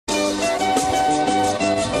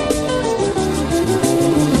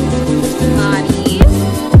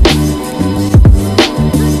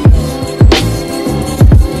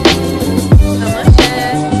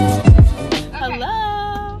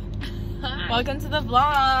welcome to the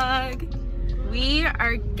vlog. We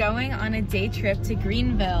are going on a day trip to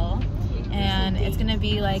Greenville, and it's gonna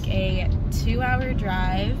be like a 2-hour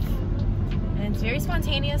drive, and it's very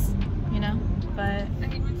spontaneous, you know, but I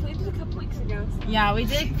mean, we planned it a couple weeks ago. So. Yeah, we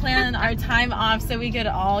did plan our time off so we could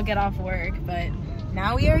all get off work, but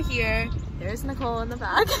now we are here. There's Nicole in the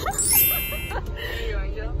back. Are you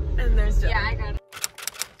going, Jill? And there's Jill. Yeah, I got it.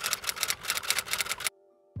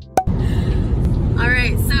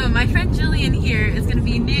 Alright, so my friend Jillian here is going to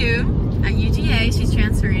be new at UGA. She's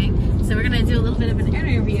transferring. So we're going to do a little bit of an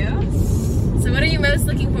interview. So what are you most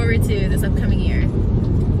looking forward to this upcoming year?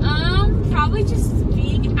 Probably just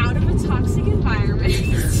being out of a toxic environment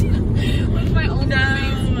with my old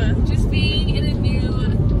roommates. Just being in a new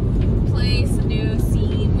place, a new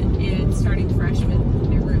scene, and starting fresh with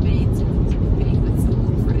new roommates and being with some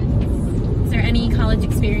old friends. Is there any college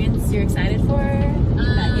experience you're excited for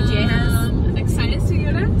that UGA has? Excited to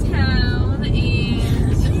go downtown and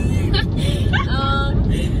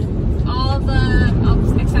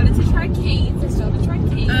I'm excited to try canes. I still haven't tried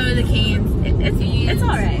canes. Oh, the canes. It's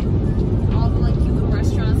alright. All the like cute little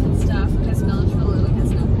restaurants and stuff, because Milledgeville literally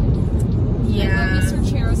has nothing. Yeah. I love Mr.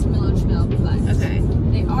 Chero's in Milledgeville, but okay.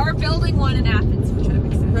 They are building one in Athens, which I'm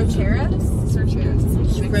excited. Rocheros? Sir Chero's.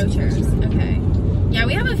 Rocheros. Okay. Yeah,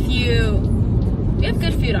 we have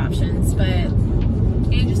good food options, but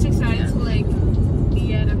and just excited to like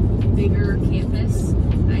be at a bigger campus,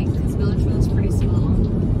 like because Milledgeville is pretty small,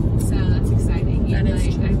 so that's exciting. That and is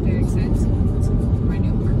like, true. I'm very excited to my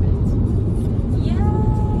new apartment. Yay!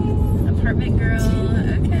 Apartment girl.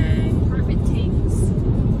 Okay. Apartment takes.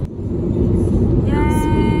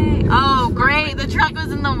 Yay! Oh, great! The truck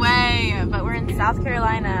was in the way, but we're in South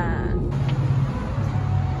Carolina.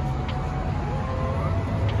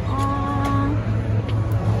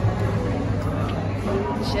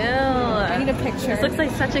 Jill. I need a picture. This looks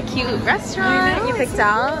like such a cute restaurant you picked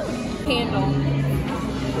out. Candle.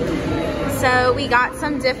 So we got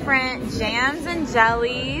some different jams and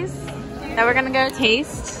jellies that we're gonna go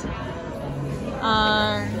taste. For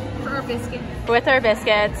our biscuit. With our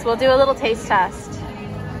biscuits. We'll do a little taste test.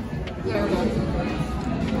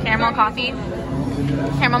 Caramel coffee.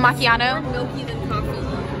 Caramel macchiato. More milky than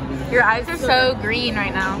coffee. Your eyes are so green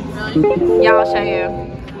right now. Really? Yeah, I'll show you.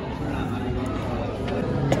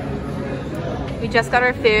 We just got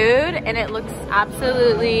our food and it looks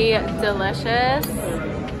absolutely delicious.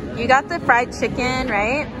 You got the fried chicken,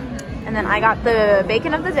 right? And then I got the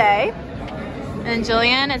bacon of the day. And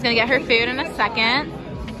Jillian is gonna get her food in a second.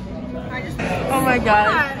 Oh my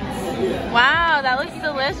god. Wow, that looks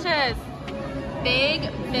delicious. Big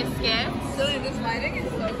biscuits. Jillian, this lighting is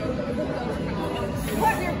so good.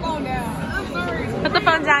 Put your phone down. I'm sorry. Put the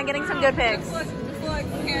phone down, getting some good pics. Just look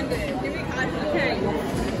candid. Give me content. Okay.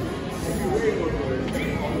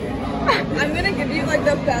 I'm gonna give you like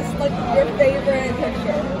the best, like your favorite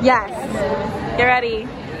picture. Yes. Get ready.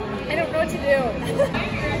 I don't know what to do.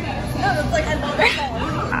 No, it's like I love it.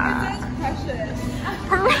 It says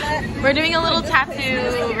precious. We're doing a little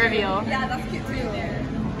tattoo reveal. Yeah, that's cute too.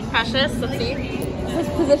 Precious, let's see. It's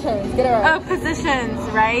positions. Get it right. Oh, positions,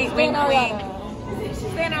 right? Wink, wink.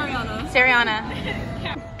 Stan Ariana. Sariana.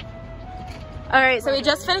 All right, so we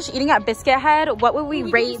just finished eating at Biscuit Head. What would we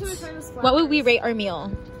rate? What would we rate our meal?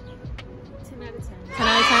 10 out of 10. 10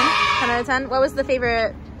 out of 10? 10 out of 10? What was the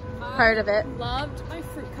favorite part of it? Loved my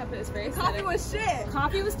fruit cup. It was very aesthetic. Coffee was shit.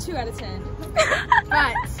 Coffee was 2 out of 10.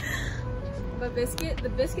 But the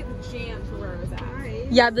jams were where it was at. Right.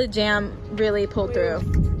 Yeah, the jam really pulled through.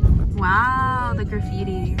 Wow, the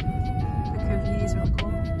graffiti. The graffiti is real cool.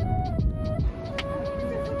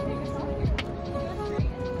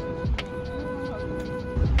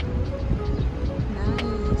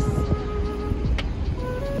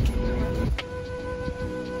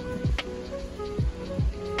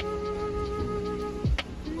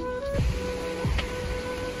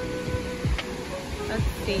 Let's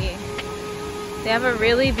see. They have a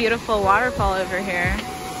really beautiful waterfall over here.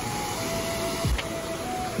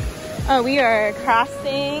 Oh, we are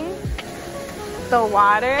crossing the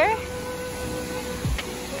water.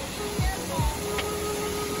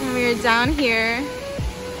 And we are down here.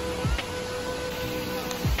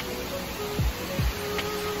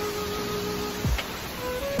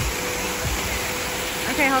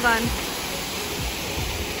 Okay, hold on.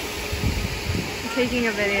 I'm taking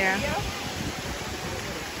a video.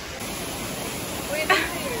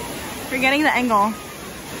 We're getting the angle.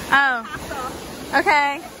 Oh.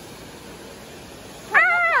 Okay.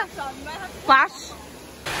 Ah! Flash.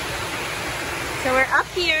 So we're up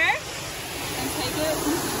here.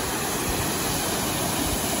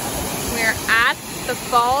 We're at the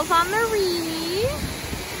Falls on the Ree.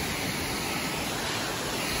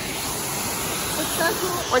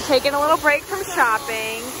 We're taking a little break from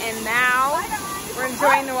shopping, and now we're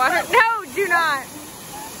enjoying the water. No, do not.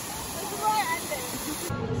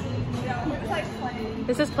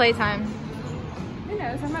 This is playtime. Who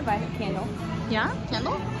knows? I might buy a candle. Yeah?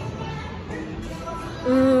 Candle?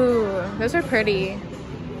 Ooh, those are pretty.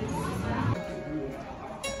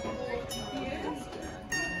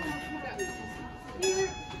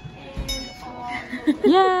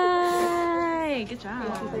 Yay! Good job.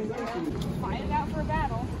 Fight it out for a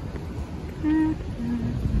battle. Here's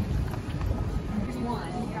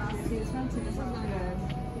one. See, this one's not good.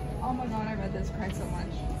 Oh my god, I read this. Cried so much.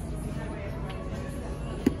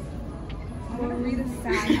 I want to read a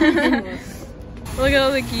sad. Look at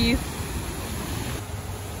all the geese.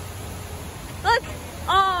 Look!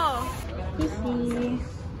 Oh! Geese.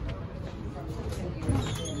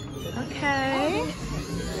 Okay.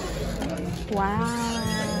 Wow.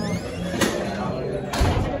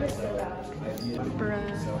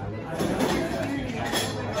 Bruh.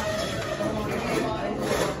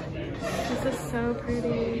 This is so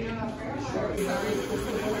pretty.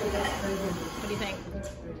 What do you think?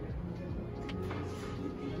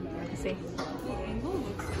 Let's see.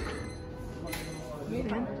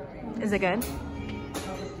 Good? Is it good?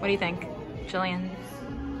 What do you think, Jillian?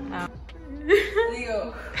 Oh.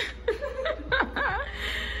 Leo.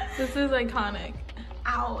 This is iconic.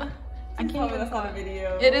 Ow. I can't even. That's not a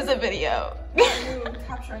video. It is a video.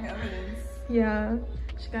 Capturing evidence. Yeah.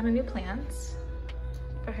 She got a new plants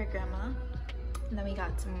for her grandma. And then we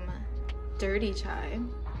got some dirty chai.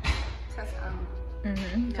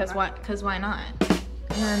 Because why not? And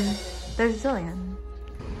then there's Jillian.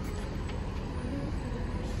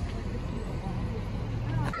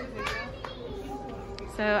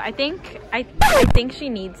 So I think she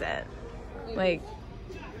needs it. Like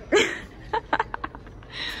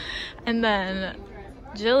and then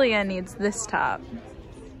Jillian needs this top.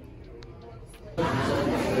 I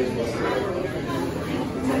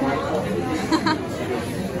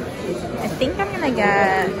think I'm gonna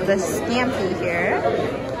get the Stampy here.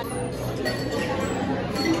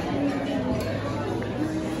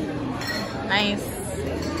 Nice.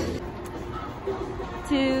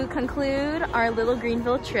 To conclude our little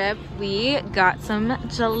Greenville trip, we got some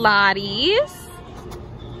gelatis.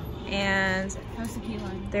 And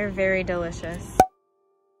they're very delicious.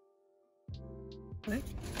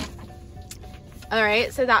 All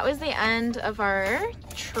right, so that was the end of our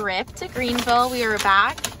trip to Greenville. We were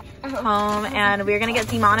back home and we were gonna get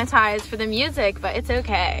demonetized for the music, but it's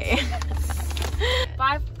okay.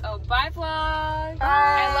 Bye vlog. Bye.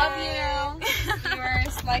 I love you.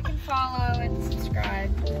 Viewers, like and follow and subscribe.